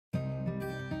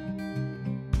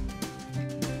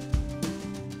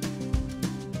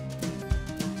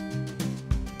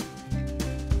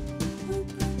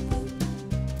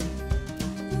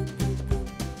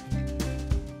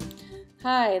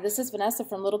Hi, this is Vanessa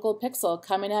from Little Gold Pixel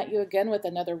coming at you again with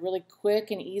another really quick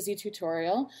and easy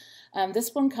tutorial. This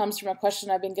one comes from a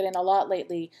question I've been getting a lot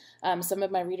lately. Some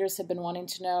of my readers have been wanting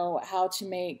to know how to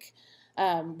make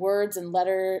words and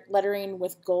lettering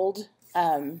with gold,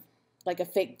 like a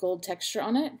fake gold texture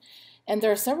on it. And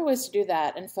there are several ways to do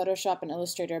that in Photoshop and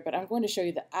Illustrator, but I'm going to show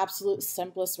you the absolute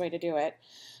simplest way to do it.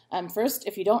 First,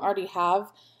 if you don't already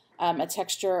have a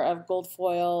texture of gold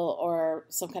foil or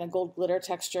some kind of gold glitter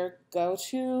texture, go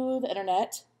to the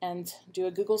internet and do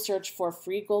a Google search for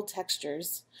free gold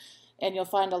textures, and you'll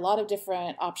find a lot of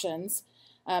different options.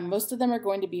 Most of them are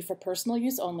going to be for personal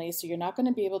use only, so you're not going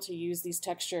to be able to use these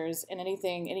textures in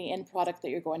any end product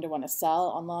that you're going to want to sell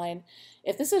online.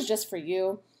 If this is just for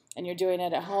you and you're doing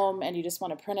it at home and you just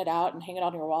want to print it out and hang it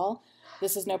on your wall,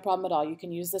 this is no problem at all. You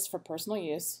can use this for personal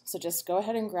use. So just go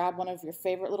ahead and grab one of your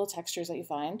favorite little textures that you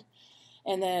find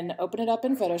and then open it up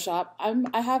in Photoshop.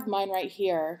 I have mine right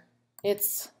here.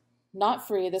 It's not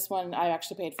free. This one I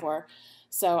actually paid for,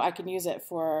 so I can use it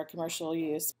for commercial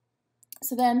use.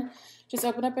 So then just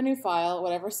open up a new file,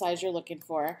 whatever size you're looking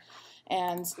for,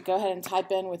 and go ahead and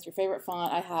type in with your favorite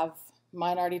font. I have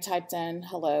mine already typed in,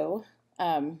 hello,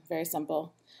 very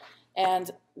simple.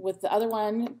 And with the other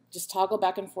one, just toggle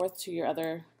back and forth to your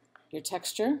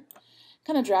texture.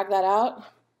 Kind of drag that out,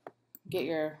 get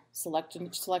your selection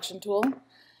tool,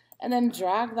 and then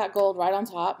drag that gold right on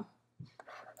top.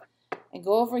 And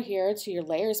go over here to your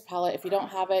layers palette. If you don't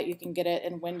have it, you can get it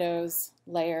in Windows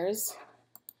Layers.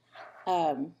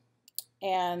 And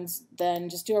then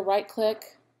just do a right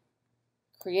click,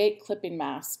 create clipping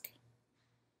mask.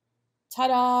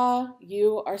 Ta-da!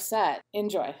 You are set.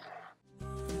 Enjoy.